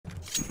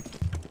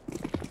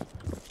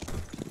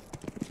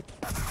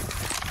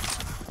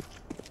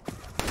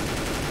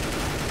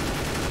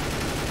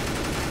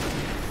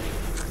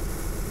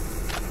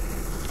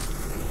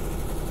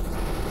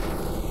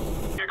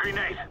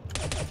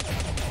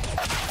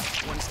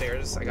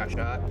stairs. I got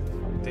shot.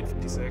 Did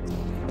 56.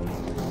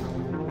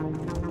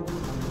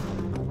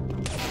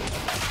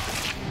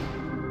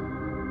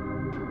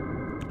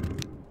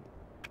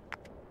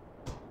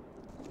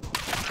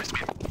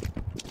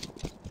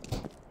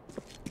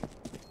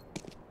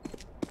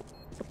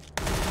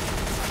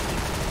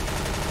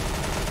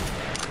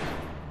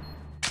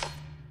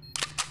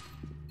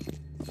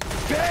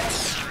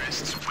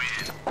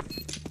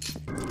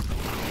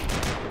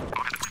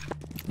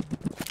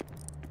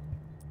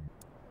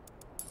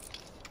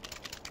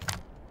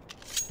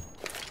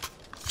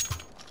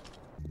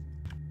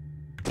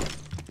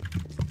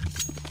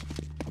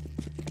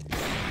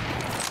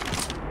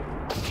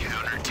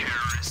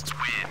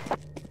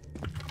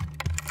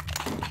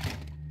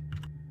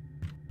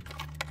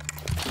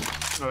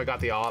 Oh, I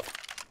got the op.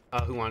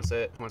 Who wants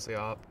it? Who wants the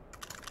op?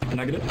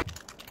 Negative.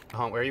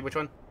 Where are you? Which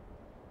one?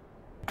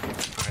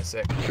 Alright,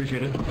 sick.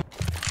 Appreciate it.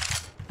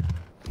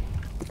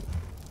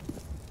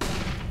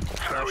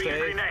 Flash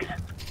day.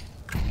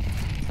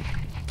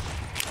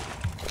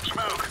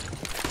 Smoke.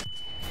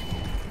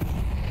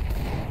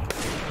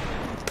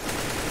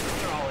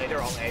 They're all A,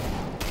 they're all A.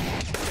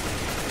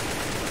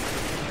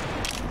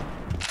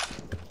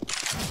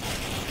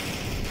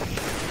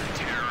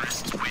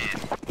 Terrorists win.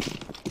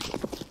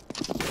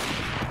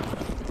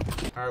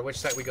 Alright, which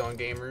side we going,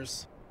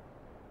 gamers?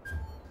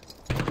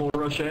 Full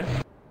Rocher.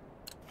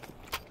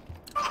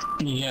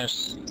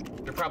 Yes.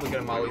 They're probably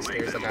gonna molly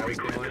stairs like I was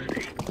doing.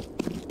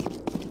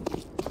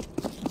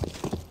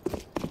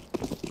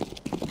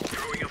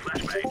 Throwing a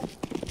flashbang.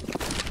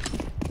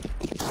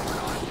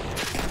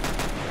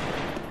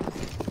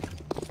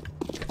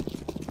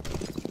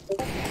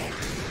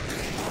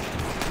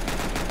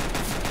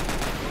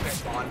 Okay,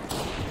 spawn.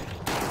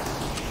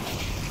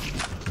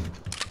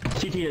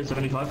 CT is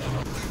 75.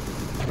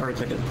 Or a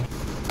ticket.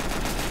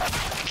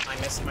 I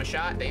missed my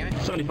shot, damn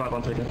it. 75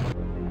 on ticket.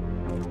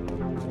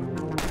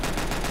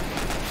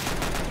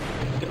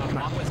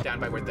 Mom was down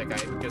by where the guy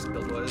who just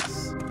built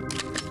was.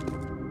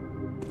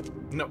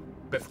 No,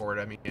 bit forward,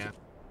 I mean, yeah.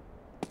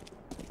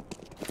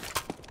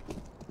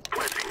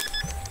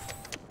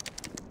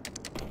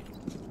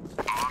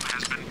 Bomb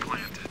has been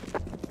planted.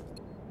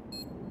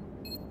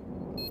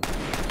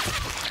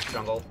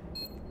 Jungle.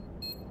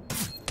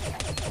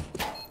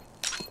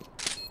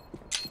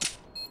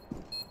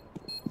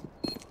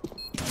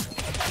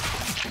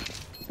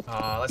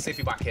 Let's see if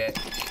you bought kit.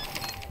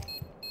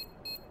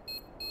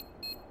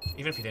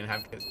 Even if you didn't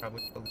have kit, it's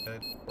probably still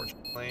good,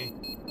 fortunately.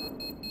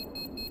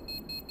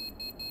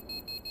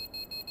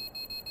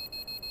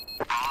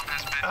 Bomb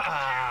has been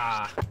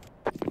Ah!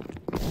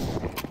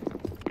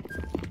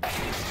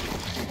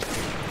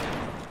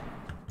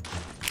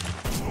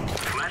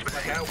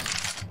 Back out.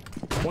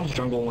 One's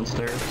jungle, one's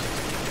stairs.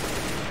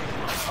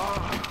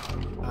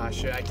 Ah,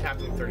 shit, I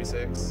tapped him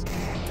 36.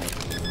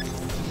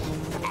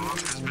 Bomb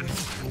has been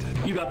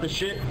planted. You got this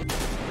shit.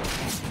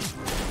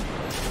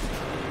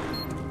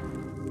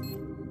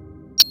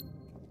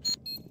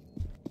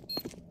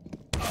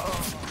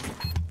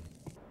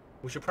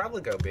 We should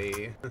probably go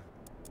B.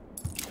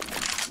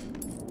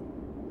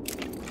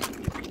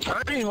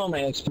 I don't even want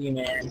my XP,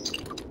 man.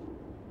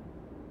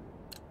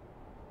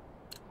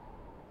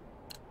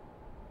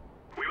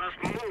 We must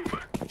move.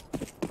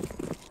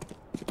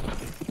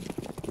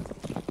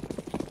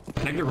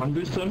 Can I get a run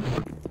boost to him?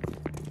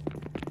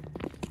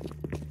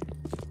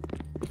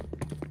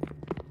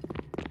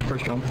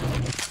 First jump.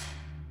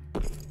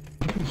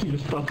 You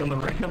just stuck on the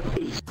ramp.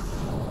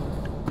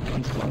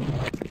 That's funny.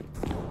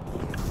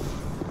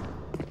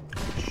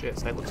 Shit,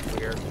 side looks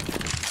clear.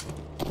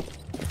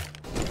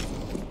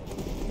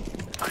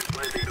 I'm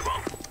planting the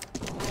bomb.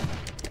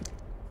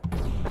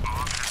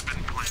 Bomb has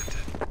been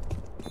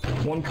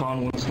planted. One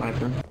con, one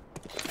sniper.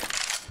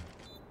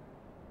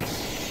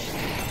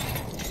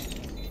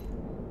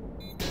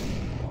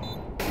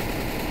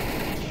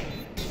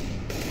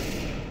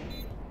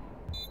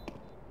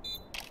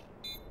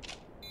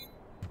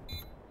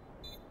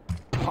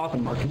 Off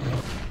and market.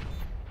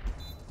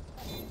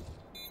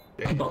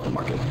 Above the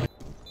market.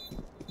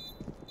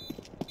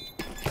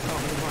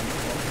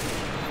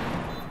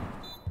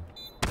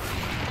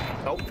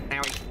 Oh,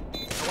 owie.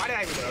 Why did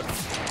I reload?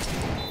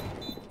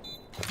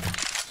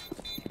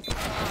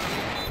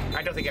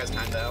 I don't think he has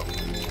time, though.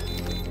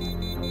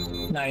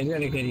 Nah, he's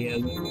got a good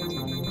heal. Bomb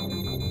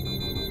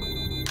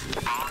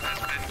has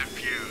been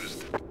defused.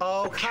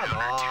 Oh, come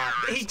on.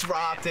 He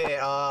dropped it.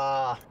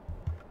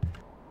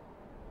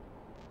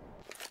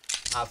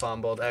 I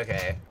fumbled.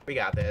 Okay, we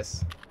got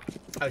this.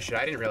 Oh shit,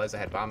 I didn't realize I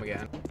had bomb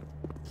again.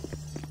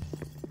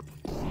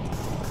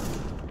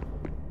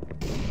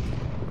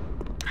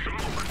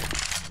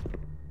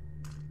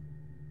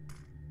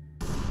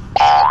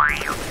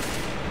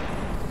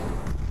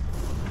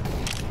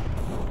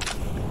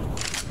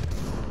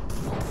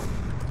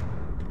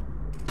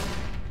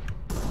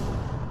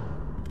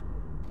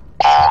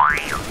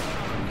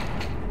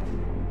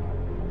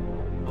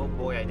 Oh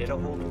boy, I did a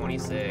whole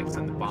 26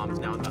 and the bomb's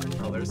now on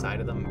the other side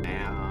of the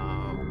map.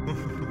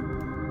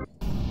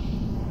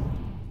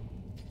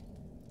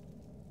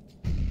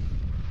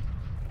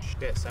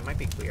 Yes, that might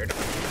be cleared.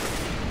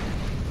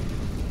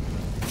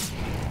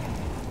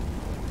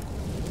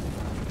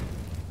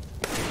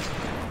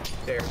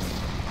 There.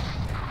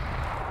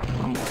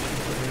 I'm watching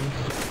for him.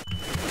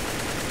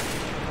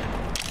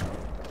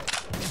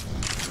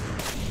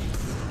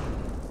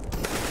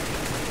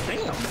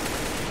 Damn.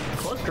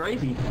 Close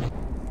crazy.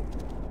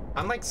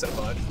 I'm like so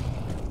bugged.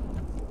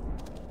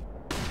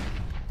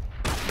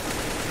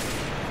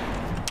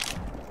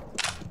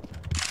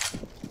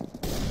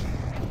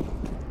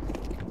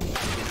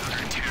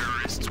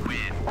 Terrorists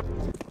win.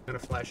 Gonna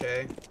flash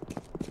A.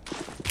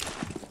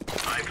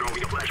 I'm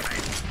throwing a flashbang.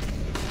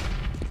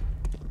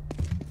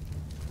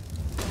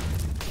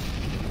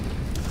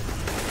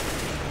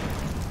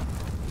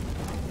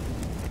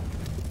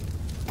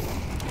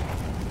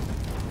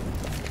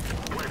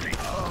 Planting.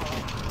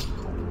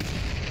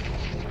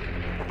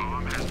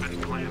 Bomb has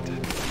been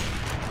planted.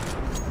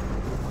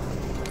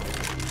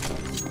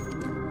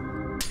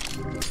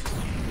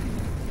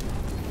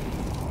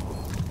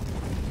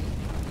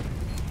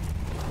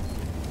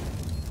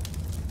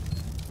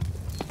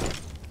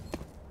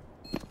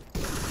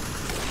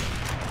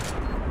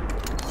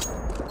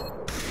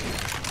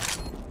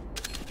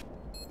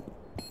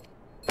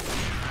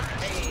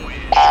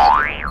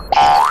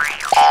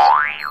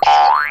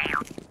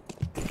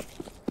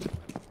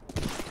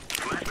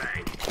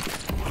 Flashbang.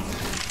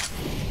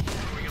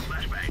 Throwing a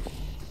flashbang.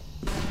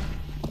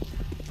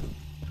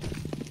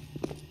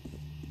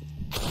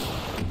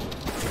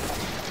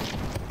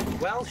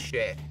 Well,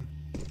 shit.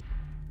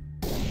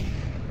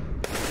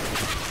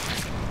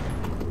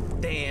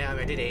 Damn,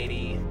 I did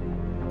 80.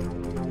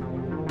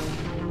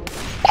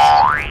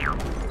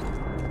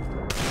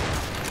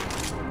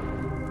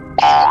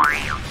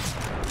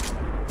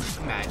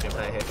 Imagine if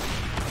I hit.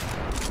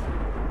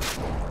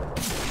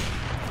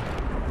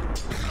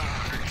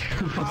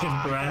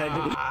 Brad.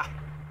 Ah.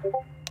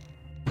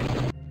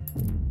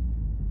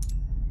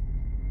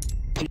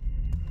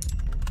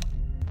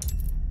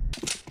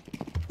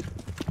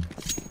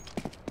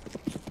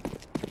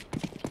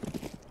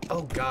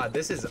 Oh god,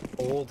 this is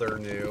older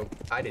new.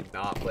 I did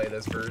not play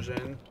this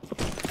version.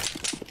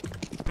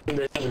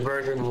 This is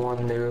version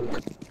 1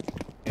 nuke.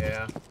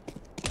 Yeah.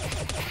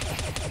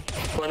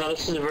 Well, no,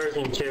 this is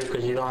version 2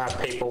 because you don't have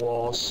paper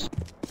walls.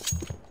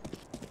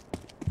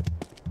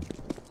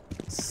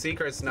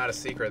 Secret's not a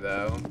secret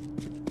though.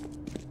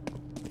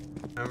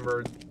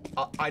 Remember,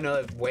 I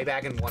know that way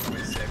back in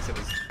 1.6 it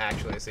was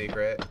actually a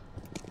secret.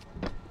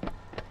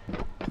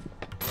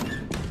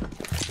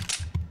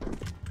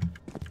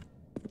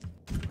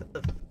 What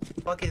the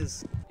fuck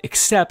is...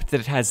 Except that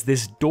it has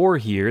this door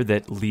here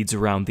that leads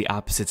around the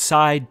opposite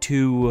side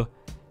to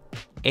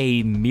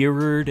a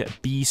mirrored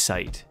B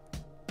site.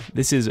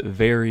 This is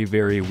very,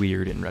 very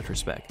weird in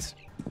retrospect.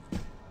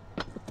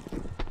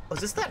 Oh, is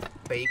this that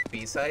fake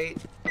B site?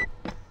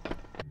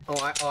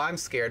 Oh, I'm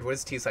scared. What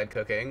is T side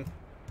cooking?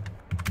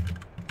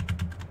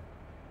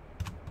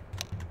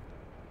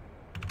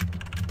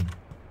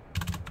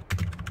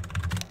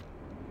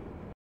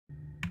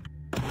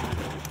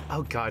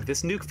 Oh god,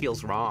 this nuke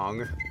feels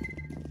wrong.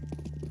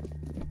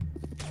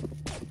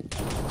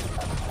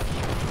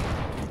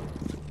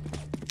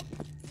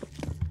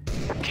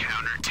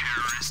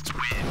 Counter-terrorists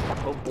win.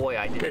 Oh boy,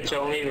 I did. It's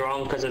only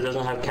wrong because it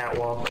doesn't have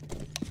catwalk.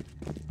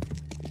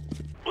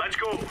 Let's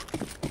go.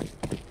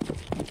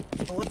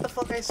 Oh, what the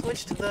fuck? I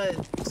switched to the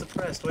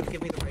suppressed. What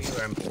give me the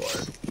regular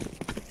M4?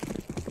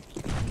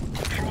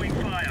 Throwing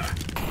fire.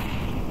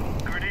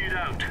 Grenade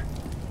out.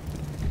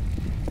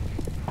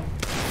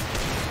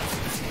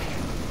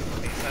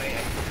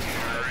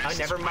 Oh,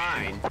 never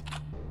mind.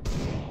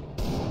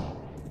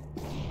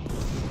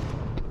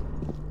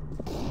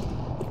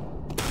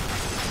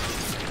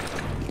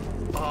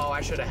 Oh,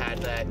 I should have had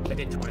that. I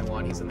did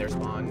 21. He's in their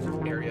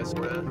spawn area,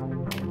 sorta.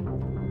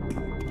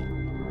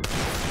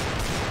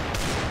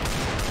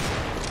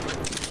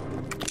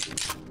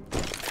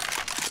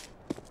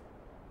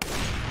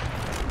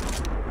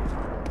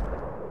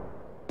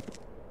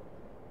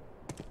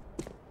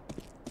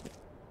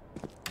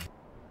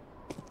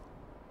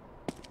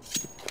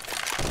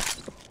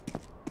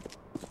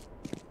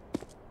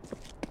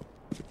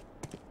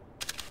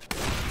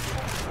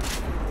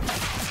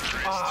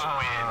 Ah.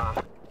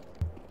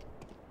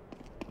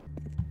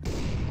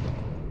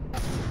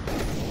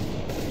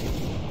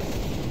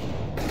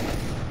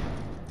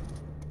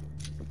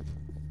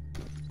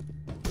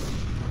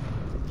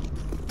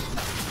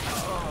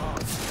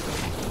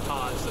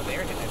 So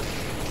they're gonna...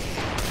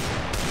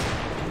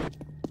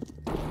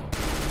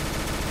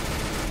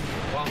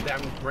 Well,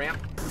 down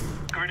ramp.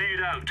 Grenade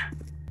out.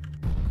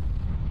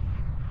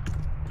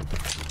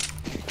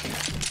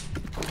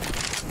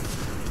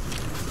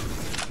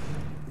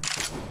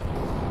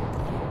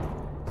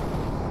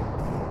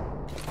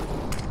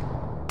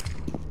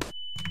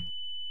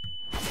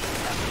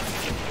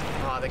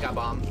 Oh, they got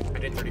bombed. I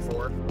did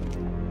 34.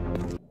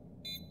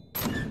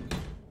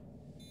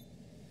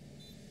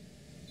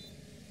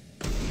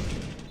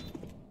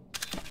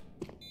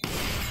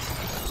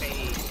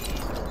 Hey.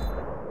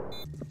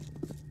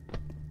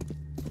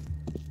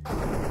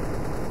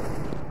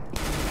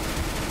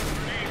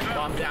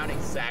 dropped down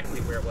exactly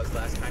where it was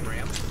last time,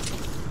 Ram.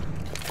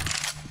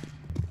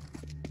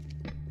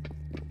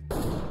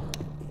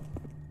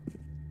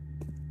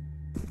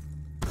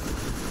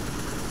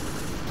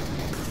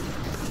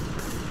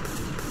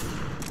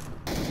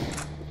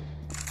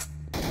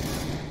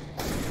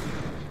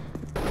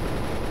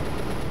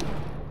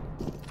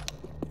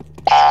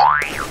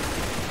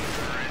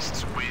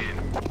 Terrorists win.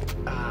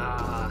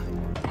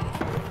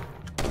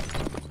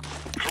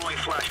 Throwing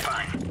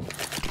flashbang.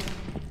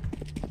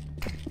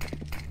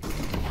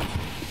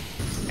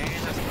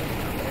 And that's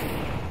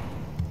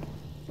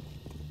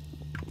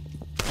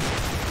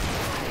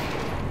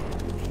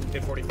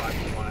hit 45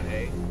 from one on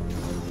A.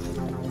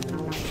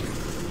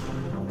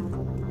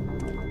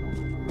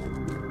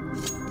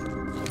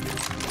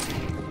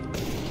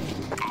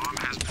 Bomb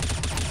has been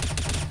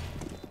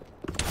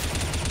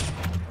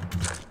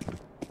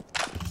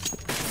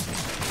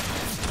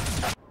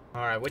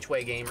Alright, which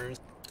way, gamers?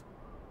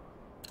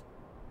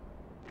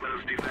 Let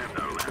us defend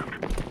our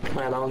land.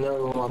 I don't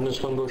know. I'm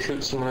just gonna go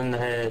shoot someone in the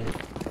head.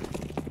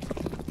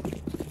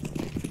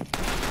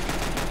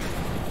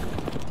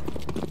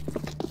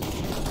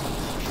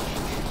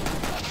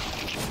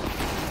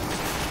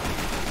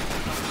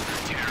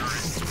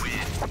 Terrorists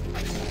win.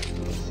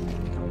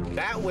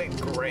 That went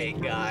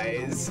great,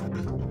 guys.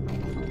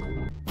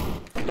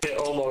 It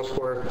almost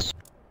works.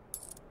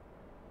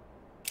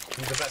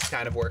 The best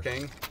kind of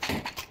working.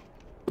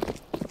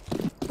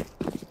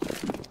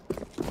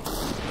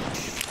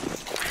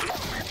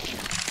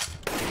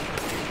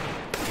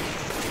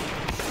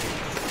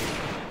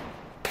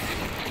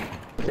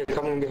 They're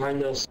coming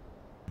behind us.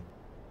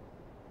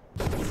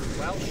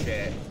 Well,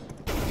 shit.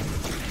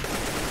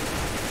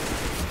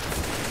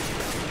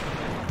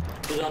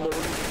 He's on the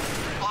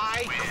roof.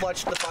 I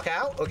clutched the fuck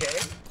out, okay.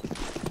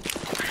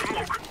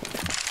 Smoke.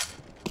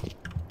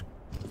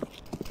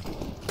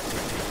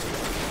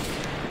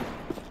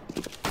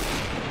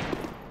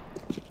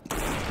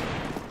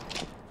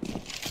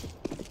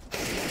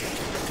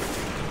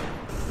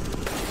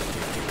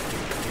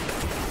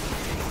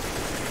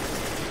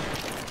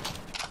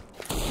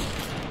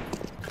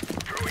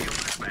 Throwing a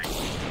flashbang.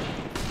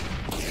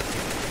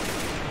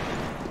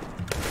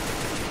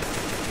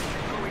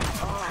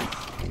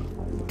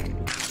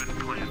 Has been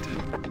planted.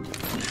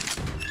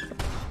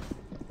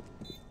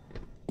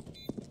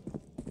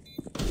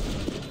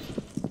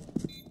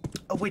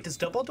 Oh wait, does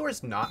double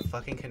doors not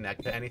fucking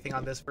connect to anything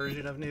on this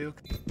version of Nuke?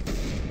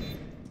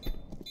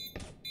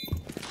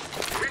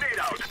 Grenade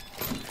out.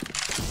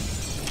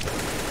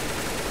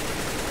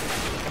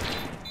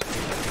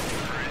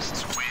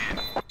 Terrorists win.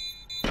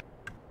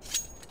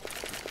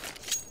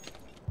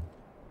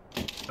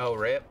 Oh,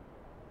 rip.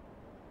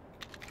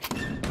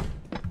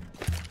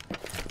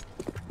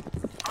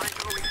 I'm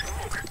throwing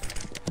smoke.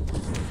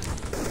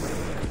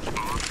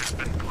 Bomb has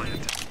been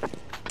planted.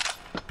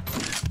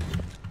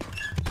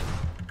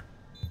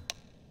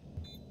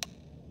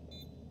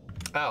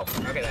 Oh,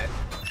 okay then.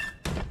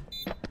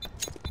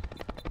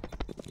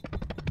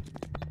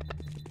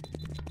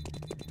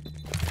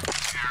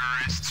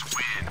 Terrorists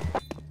win.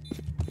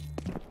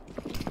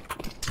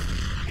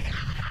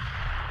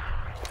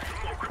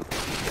 Smoke.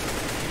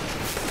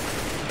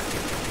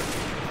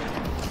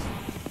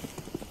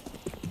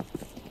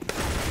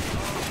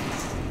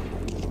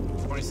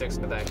 26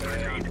 for that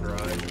guy on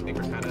garage. I think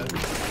we're kind of.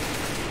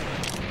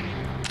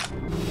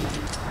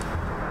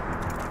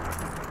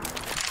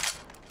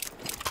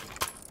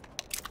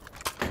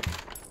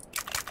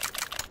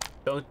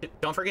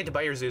 Don't forget to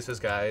buy your Zeus's,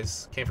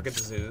 guys. Can't forget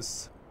the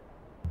Zeus.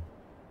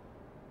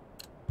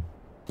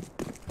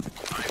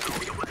 I'm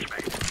throwing a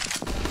flashbang.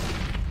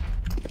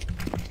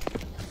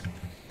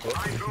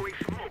 I'm throwing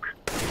smoke.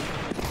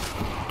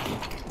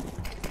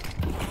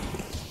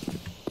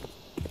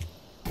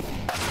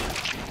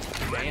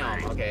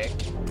 Damn. Okay.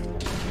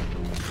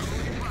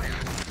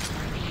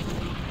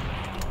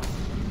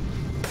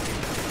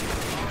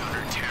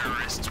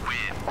 Terrorists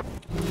win.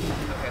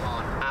 Okay,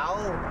 hold on.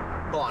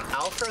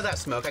 I'll throw that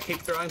smoke I keep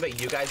throwing,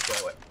 but you guys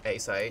go it. A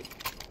site.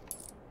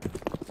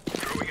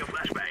 Throwing a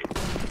flashbang.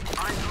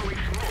 I'm throwing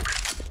smoke.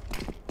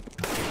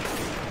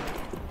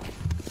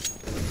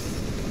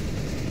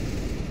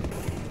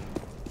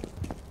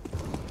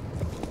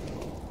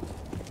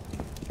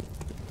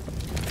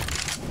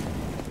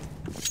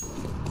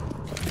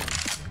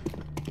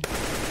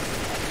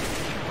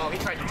 Oh, he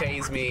tried to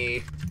tase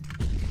me.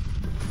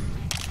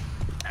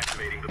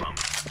 Activating the bomb.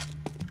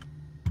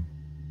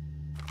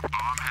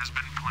 Bomb has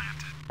been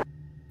planted.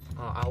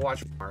 Oh, I'll watch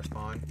from our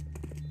spawn.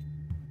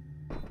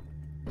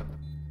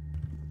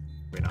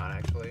 We're not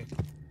actually.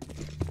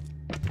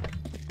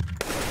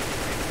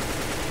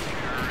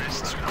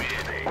 Terrorists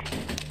win.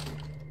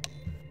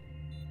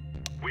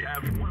 We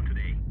have one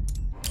today.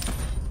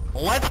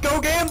 Let's go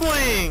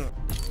gambling!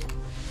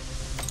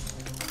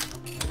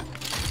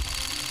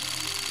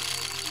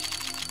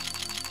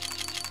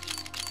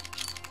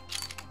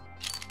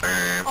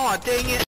 Aw, dang it.